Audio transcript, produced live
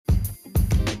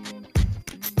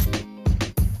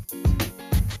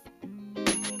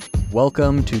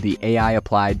Welcome to the AI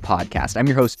Applied podcast. I'm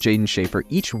your host, Jaden Schaefer.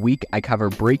 Each week, I cover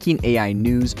breaking AI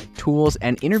news, tools,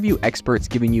 and interview experts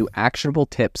giving you actionable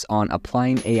tips on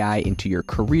applying AI into your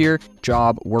career,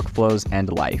 job, workflows,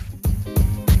 and life.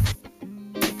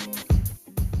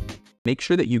 Make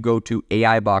sure that you go to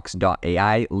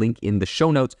aibox.ai, link in the show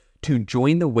notes, to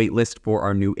join the waitlist for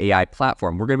our new AI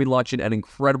platform. We're going to be launching an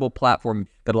incredible platform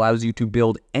that allows you to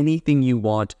build anything you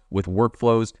want with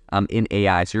workflows in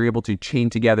AI. So you're able to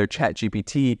chain together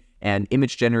ChatGPT and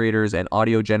image generators and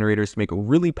audio generators to make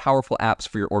really powerful apps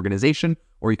for your organization,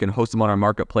 or you can host them on our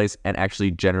marketplace and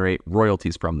actually generate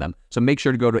royalties from them. So make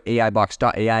sure to go to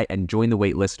aibox.ai and join the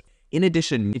waitlist. In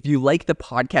addition, if you like the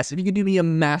podcast, if you could do me a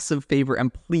massive favor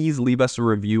and please leave us a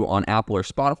review on Apple or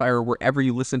Spotify or wherever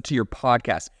you listen to your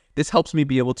podcast. This helps me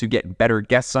be able to get better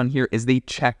guests on here as they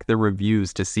check the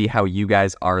reviews to see how you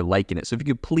guys are liking it. So if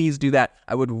you could please do that,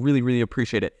 I would really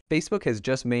appreciate it. Facebook has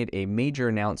just made a major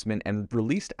announcement and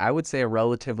released, I would say, a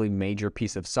relatively major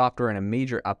piece of software and a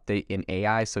major update in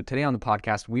AI. So today on the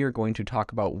podcast, we are going to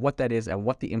talk about what that is and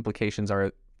what the implications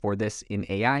are for this in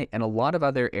AI and a lot of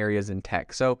other areas in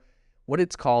tech. So what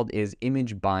it's called is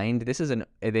Image Bind.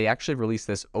 They actually released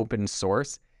this open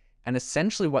source, and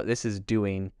essentially what this is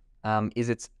doing is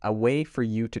it's a way for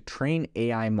you to train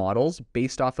AI models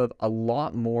based off of a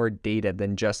lot more data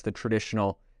than just the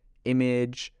traditional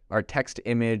image or text to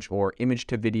image or image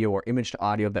to video or image to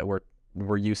audio that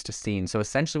we're used to seeing. So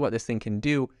essentially what this thing can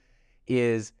do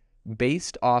is,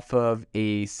 based off of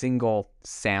a single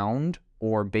sound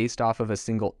or based off of a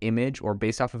single image or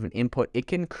based off of an input, it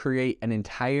can create an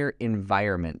entire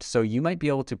environment. So you might be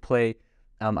able to play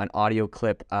an audio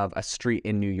clip of a street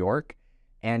in New York,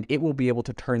 and it will be able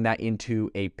to turn that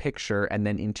into a picture and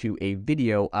then into a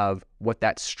video of what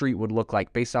that street would look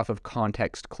like based off of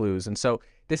context clues. And so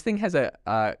this thing has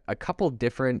a couple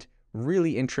different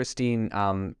really interesting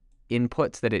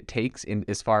inputs that it takes in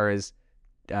as far as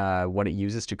what it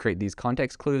uses to create these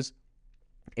context clues.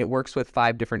 It works with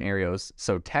 5 different areas.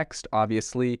 So text,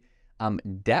 obviously,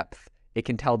 depth. It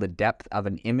can tell the depth of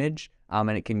an image, and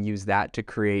it can use that to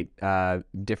create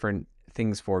different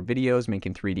things for videos,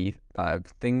 making 3D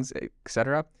things,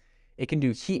 etc. It can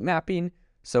do heat mapping,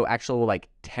 so actual like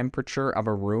temperature of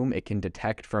a room it can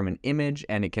detect from an image,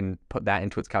 and it can put that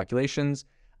into its calculations.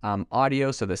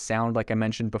 Audio, so the sound like I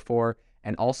mentioned before,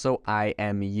 and also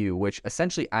IMU, which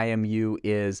essentially IMU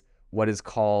is what is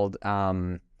called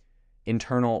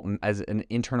internal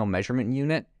measurement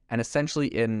unit, and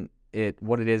essentially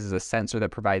what it is a sensor that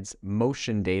provides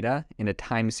motion data in a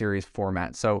time series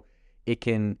format. So it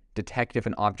can detect if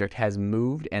an object has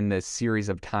moved and the series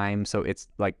of time, so it's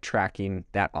like tracking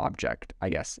that object, I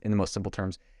guess, in the most simple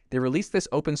terms. They released this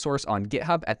open source on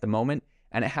GitHub at the moment,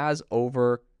 and it has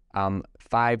over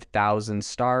 5,000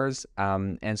 stars,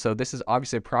 and so this is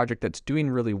obviously a project that's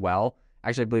doing really well.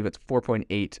 Actually, I believe it's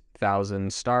 4.8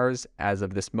 thousand stars as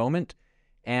of this moment,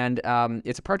 and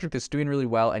it's a project that's doing really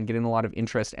well and getting a lot of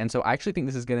interest, and so I actually think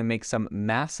this is going to make some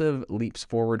massive leaps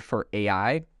forward for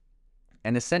AI.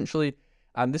 And essentially,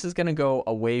 this is going to go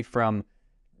away from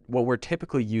what we're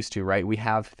typically used to, right? We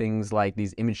have things like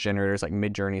these image generators like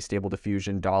Midjourney, Stable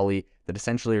Diffusion, DALL-E, that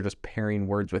essentially are just pairing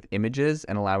words with images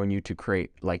and allowing you to create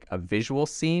like a visual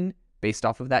scene based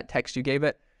off of that text you gave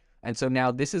it. And so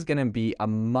now this is going to be a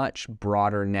much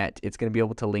broader net. It's going to be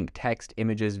able to link text,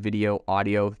 images, video,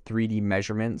 audio, 3D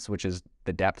measurements, which is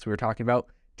the depth we were talking about,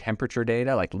 temperature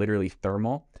data, like literally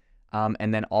thermal,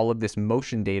 and then all of this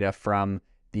motion data from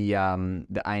the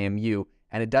IMU,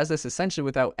 and it does this essentially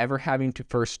without ever having to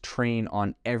first train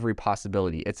on every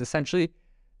possibility. It's essentially,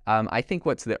 I think,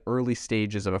 what's the early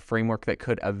stages of a framework that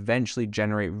could eventually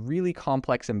generate really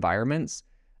complex environments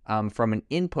from an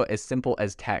input as simple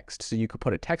as text. So you could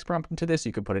put a text prompt into this,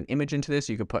 you could put an image into this,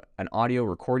 you could put an audio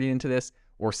recording into this,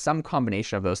 or some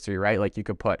combination of those 3, right? Like you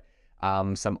could put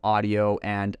some audio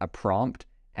and a prompt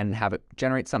and have it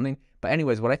generate something. But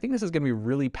anyways, what I think this is going to be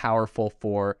really powerful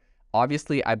for,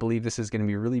 obviously, I believe this is going to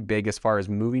be really big as far as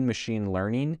moving machine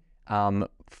learning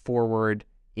forward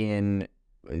in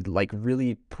like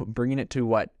really bringing it to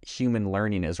what human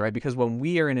learning is, right? Because when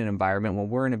we are in an environment, when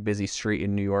we're in a busy street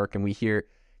in New York and we hear,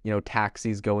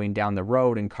 taxis going down the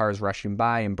road and cars rushing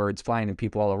by and birds flying and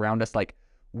people all around us, like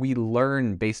we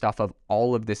learn based off of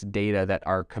all of this data that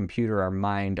our computer, our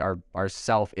mind, our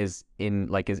self is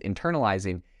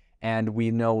internalizing, and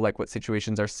we know like what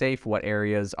situations are safe, what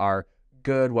areas are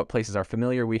good, what places are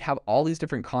familiar. We have all these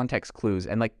different context clues,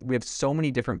 and like we have so many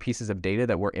different pieces of data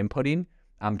that we're inputting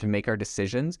to make our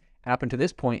decisions. And up until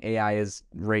this point, AI is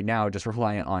right now just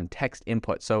reliant on text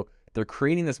input. So they're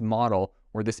creating this model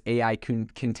where this AI can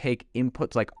take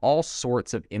inputs, like all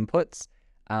sorts of inputs,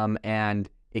 and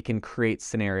it can create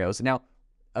scenarios. Now,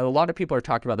 a lot of people are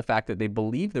talking about the fact that they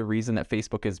believe the reason that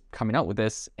Facebook is coming out with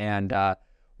this and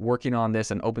working on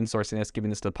this and open sourcing this, giving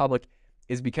this to the public,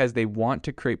 is because they want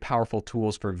to create powerful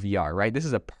tools for VR, right? This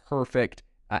is a perfect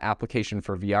application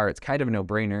for VR. It's kind of a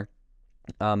no-brainer.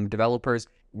 Developers,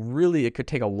 really, it could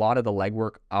take a lot of the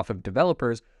legwork off of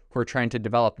developers who are trying to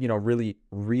develop, really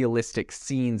realistic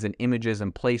scenes and images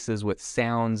and places with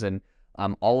sounds and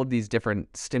all of these different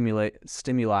stimuli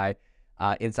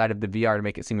inside of the VR to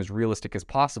make it seem as realistic as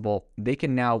possible. They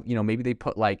can now, maybe they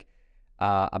put like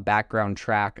a background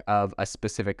track of a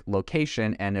specific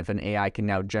location, and if an AI can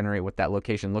now generate what that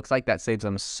location looks like, that saves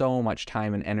them so much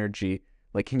time and energy.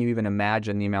 Like, can you even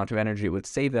imagine the amount of energy it would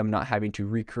save them not having to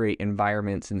recreate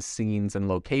environments and scenes and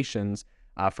locations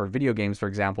for video games, for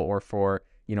example, or for,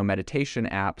 meditation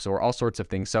apps or all sorts of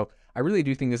things. So I really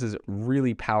do think this is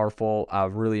really powerful,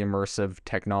 really immersive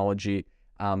technology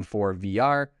for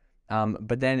VR.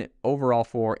 But then overall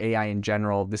for AI in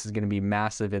general, this is going to be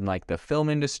massive in like the film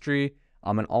industry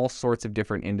and all sorts of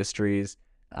different industries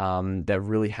that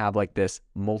really have like this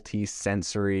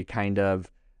multi-sensory kind of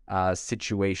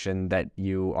situation that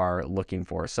you are looking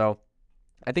for. So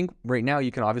I think right now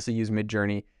you can obviously use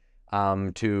Midjourney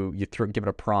to give it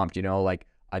a prompt, like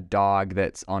a dog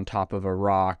that's on top of a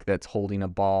rock that's holding a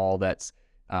ball that's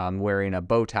wearing a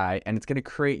bow tie, and it's going to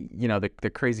create,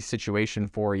 the crazy situation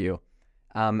for you.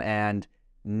 And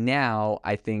now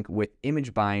I think with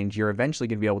ImageBind, you're eventually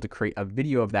going to be able to create a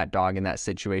video of that dog in that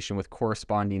situation with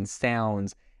corresponding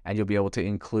sounds, and you'll be able to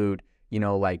include,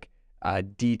 like a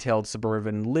detailed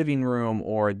suburban living room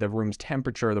or the room's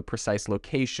temperature, the precise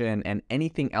location, and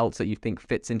anything else that you think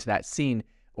fits into that scene,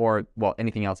 or well,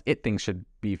 anything else it thinks should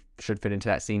fit into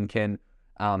that scene can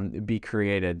be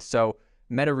created. So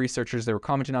Meta researchers, they were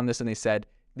commenting on this and they said,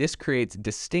 this creates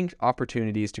distinct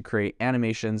opportunities to create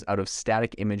animations out of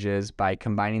static images by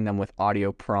combining them with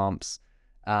audio prompts.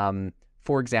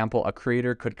 For example, a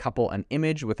creator could couple an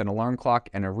image with an alarm clock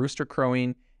and a rooster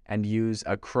crowing and use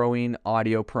a crowing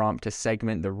audio prompt to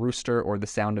segment the rooster or the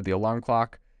sound of the alarm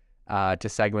clock to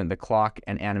segment the clock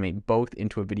and animate both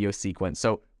into a video sequence.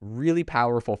 So really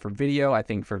powerful for video. I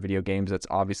think for video games, that's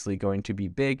obviously going to be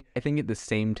big. I think at the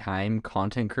same time,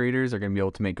 content creators are going to be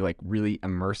able to make like really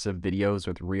immersive videos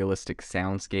with realistic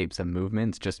soundscapes and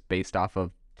movements just based off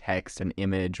of text and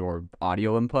image or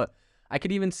audio input. I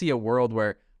could even see a world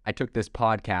where I took this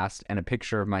podcast and a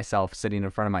picture of myself sitting in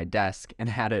front of my desk and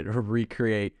had it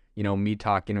recreate, me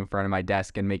talking in front of my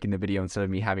desk and making the video instead of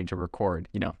me having to record,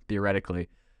 theoretically.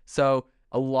 So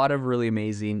a lot of really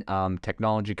amazing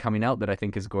technology coming out that I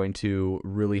think is going to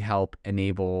really help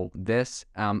enable this.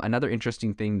 Another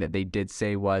interesting thing that they did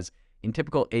say was in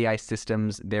typical AI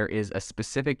systems, there is a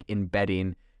specific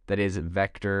embedding that is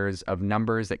vectors of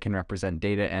numbers that can represent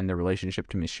data and the relationship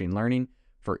to machine learning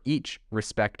for each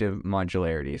respective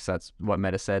modularity. So that's what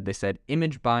Meta said. They said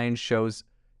ImageBind shows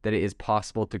that it is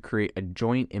possible to create a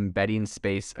joint embedding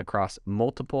space across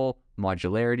multiple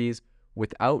modularities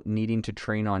without needing to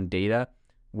train on data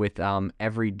with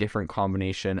every different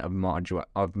combination of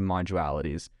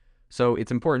modualities. So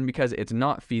it's important because it's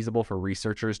not feasible for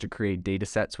researchers to create data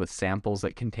sets with samples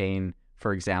that contain,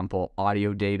 for example,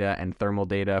 audio data and thermal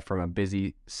data from a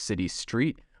busy city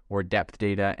street, or depth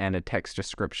data and a text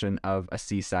description of a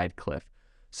seaside cliff.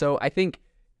 So I think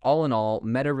all in all,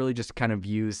 Meta really just kind of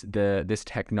views this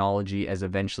technology as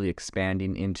eventually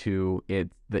expanding into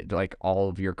like all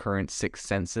of your current 6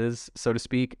 senses, so to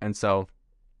speak. And so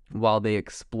while they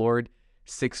explored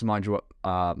 6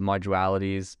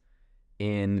 modualities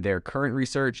in their current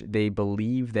research, they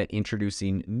believe that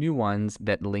introducing new ones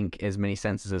that link as many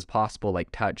senses as possible, like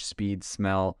touch, speed,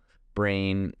 smell,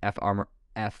 brain,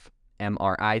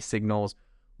 fMRI signals,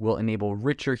 will enable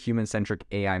richer human-centric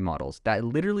AI models. That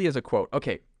literally is a quote.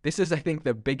 Okay, this is, I think,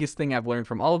 the biggest thing I've learned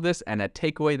from all of this, and a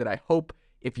takeaway that I hope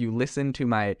if you listen to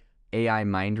my AI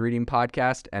mind reading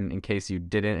podcast, and in case you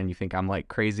didn't and you think I'm like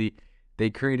crazy, they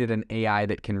created an AI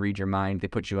that can read your mind. They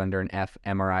put you under an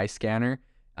fMRI scanner.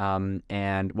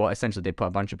 And well, essentially they put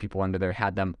a bunch of people under there,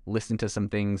 had them listen to some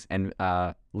things and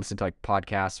listen to like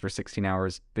podcasts for 16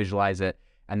 hours, visualize it.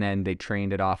 And then they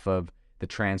trained it off of the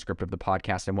transcript of the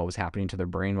podcast and what was happening to their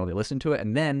brain while they listened to it.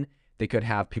 And then they could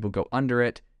have people go under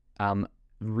it,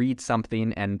 read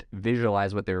something and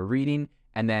visualize what they were reading.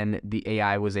 And then the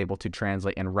AI was able to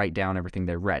translate and write down everything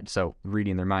they read. So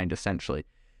reading their mind, essentially.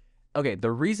 Okay,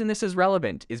 the reason this is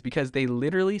relevant is because they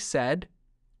literally said,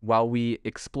 while we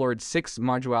explored 6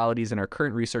 modualities in our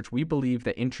current research, we believe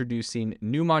that introducing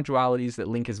new modualities that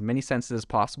link as many senses as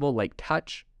possible, like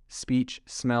touch, speech,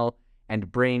 smell, and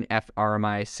brain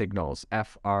fMRI signals,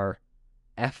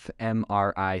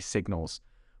 fMRI signals,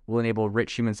 will enable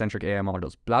rich human-centric AI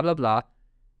models. Blah, blah, blah.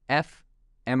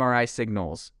 fMRI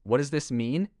signals. What does this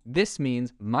mean? This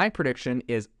means my prediction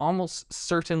is almost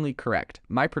certainly correct.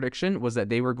 My prediction was that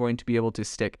they were going to be able to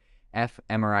stick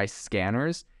fMRI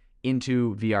scanners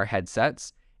into VR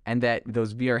headsets, and that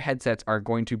those VR headsets are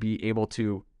going to be able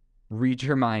to read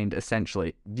your mind,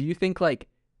 essentially. Do you think, like,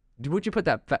 would you put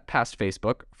that past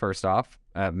Facebook, first off,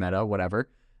 Meta, whatever?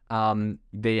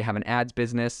 They have an ads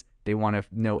business. They want to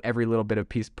know every little bit of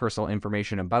personal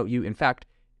information about you. In fact,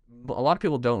 a lot of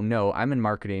people don't know, I'm in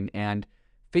marketing, and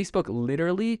Facebook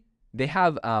literally, they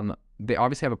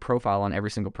obviously have a profile on every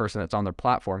single person that's on their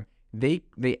platform. They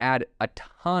add a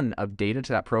ton of data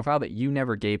to that profile that you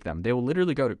never gave them. They will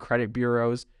literally go to credit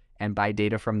bureaus and buy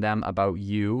data from them about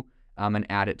you, and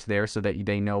add it to there so that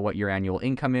they know what your annual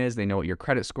income is, they know what your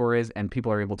credit score is, and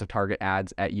people are able to target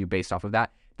ads at you based off of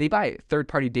that. They buy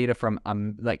third-party data from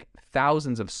like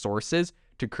thousands of sources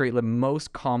to create the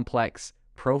most complex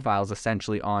profiles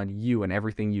essentially on you and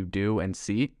everything you do and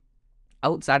see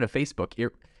outside of Facebook,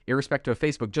 irrespective of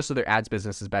Facebook, just so their ads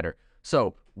business is better.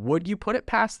 So would you put it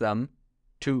past them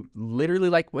to literally,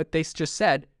 like what they just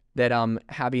said, that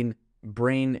having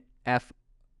brain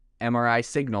fMRI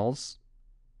signals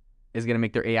is going to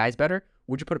make their AIs better?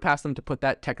 Would you put it past them to put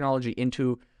that technology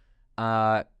into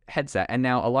headset? And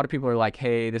now a lot of people are like,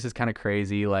 hey, this is kind of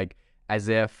crazy, like as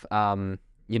if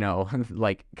you know,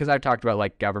 like, because I've talked about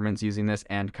like governments using this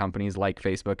and companies like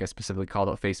Facebook. I specifically called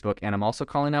out Facebook, and I'm also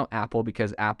calling out Apple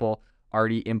because Apple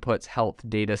already inputs health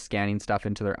data scanning stuff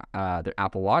into their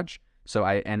Apple Watch. So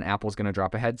and Apple's going to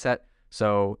drop a headset.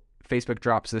 So Facebook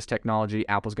drops this technology,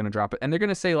 Apple's going to drop it, and they're going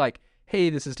to say like, hey,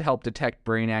 this is to help detect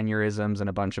brain aneurysms and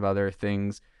a bunch of other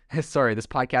things. Sorry, this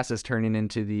podcast is turning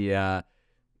into the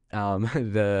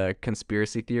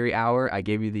conspiracy theory hour. I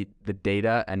gave you the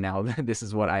data, and now this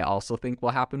is what I also think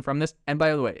will happen from this. And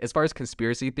by the way, as far as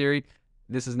conspiracy theory,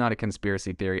 this is not a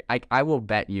conspiracy theory. I will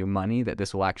bet you money that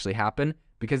this will actually happen,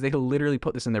 because they literally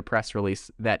put this in their press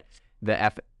release that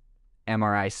the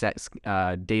fMRI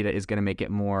set data is going to make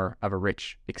it more of a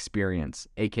rich experience,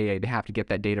 aka they have to get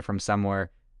that data from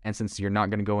somewhere. And since you're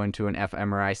not going to go into an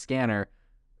fMRI scanner,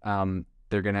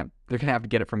 they're gonna have to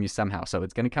get it from you somehow. So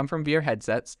it's gonna come from VR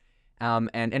headsets. And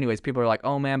anyways, people are like,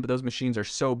 oh man, but those machines are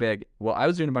so big. Well, I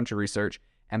was doing a bunch of research,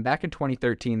 and back in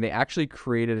 2013, they actually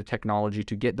created a technology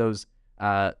to get those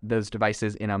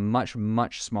devices in a much,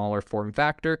 much smaller form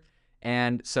factor.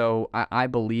 And so I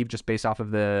believe, just based off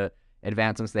of the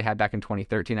advancements they had back in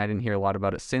 2013, I didn't hear a lot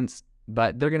about it since,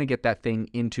 but they're gonna get that thing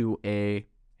into a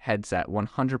headset.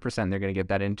 100% they're gonna get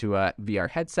that into a VR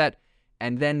headset,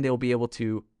 and then they'll be able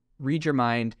to read your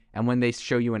mind, and when they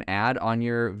show you an ad on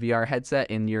your VR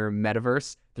headset in your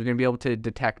metaverse, they're going to be able to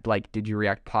detect, like, did you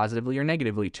react positively or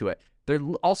negatively to it? They're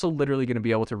also literally going to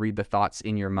be able to read the thoughts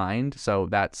in your mind, so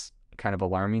that's kind of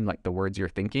alarming, like the words you're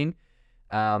thinking.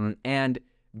 And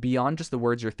beyond just the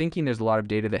words you're thinking, there's a lot of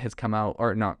data that has come out,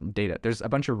 or not data, there's a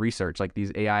bunch of research, like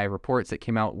these AI reports that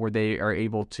came out where they are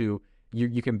able to,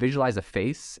 you can visualize a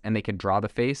face and they can draw the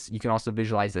face. You can also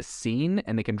visualize a scene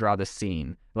and they can draw the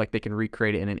scene. Like they can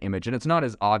recreate it in an image. And it's not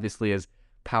as obviously as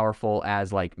powerful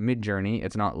as like Midjourney.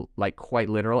 It's not like quite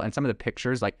literal. And some of the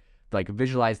pictures, like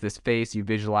visualize this face, you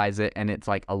visualize it and it's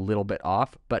like a little bit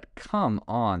off. But come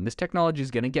on, this technology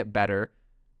is going to get better.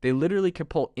 They literally can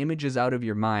pull images out of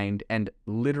your mind and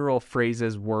literal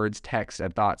phrases, words, text,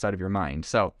 and thoughts out of your mind.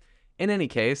 So in any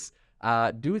case,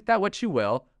 do with that what you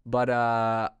will.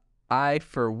 But I,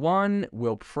 for one,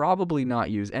 will probably not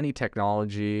use any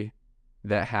technology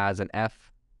that has an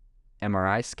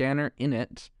fMRI scanner in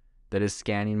it that is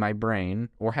scanning my brain,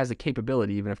 or has a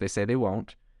capability, even if they say they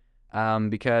won't.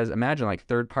 Because imagine like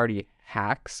third-party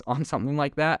hacks on something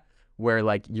like that, where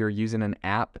like you're using an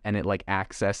app and it like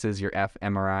accesses your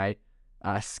fMRI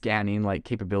scanning like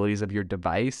capabilities of your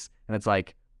device, and it's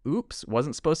like, oops,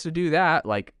 wasn't supposed to do that.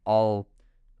 Like all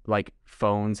like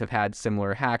phones have had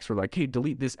similar hacks where like, hey,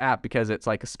 delete this app because it's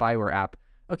like a spyware app.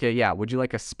 Okay, yeah, would you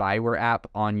like a spyware app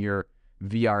on your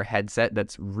VR headset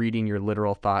that's reading your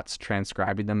literal thoughts,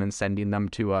 transcribing them, and sending them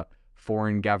to a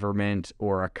foreign government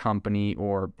or a company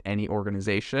or any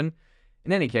organization?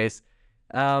 In any case,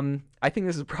 I think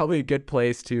this is probably a good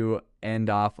place to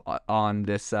end off on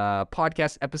this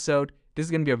podcast episode. This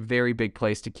is going to be a very big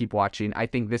place to keep watching. I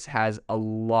think this has a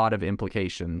lot of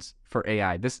implications for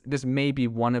AI. This may be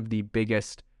one of the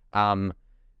biggest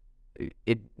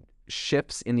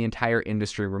shifts in the entire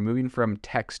industry. We're moving from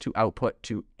text to output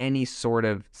to any sort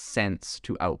of sense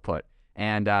to output,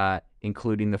 and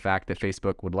including the fact that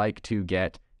Facebook would like to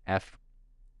get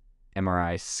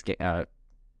fMRI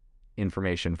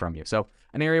information from you. So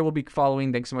an area we'll be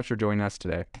following. Thanks so much for joining us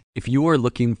today. If you are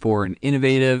looking for an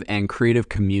innovative and creative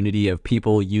community of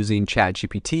people using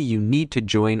ChatGPT, you need to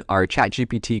join our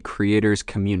ChatGPT creators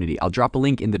community. I'll drop a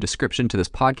link in the description to this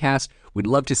podcast. We'd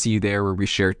love to see you there, where we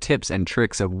share tips and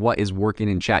tricks of what is working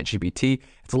in ChatGPT.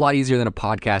 It's a lot easier than a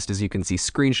podcast, as you can see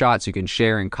screenshots, you can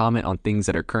share and comment on things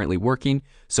that are currently working.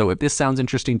 So if this sounds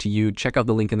interesting to you, check out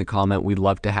the link in the comment. We'd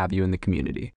love to have you in the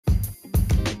community.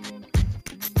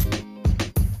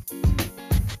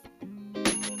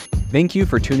 Thank you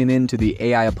for tuning in to the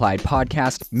AI Applied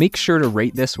podcast. Make sure to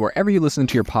rate this wherever you listen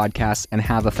to your podcasts, and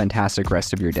have a fantastic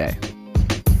rest of your day.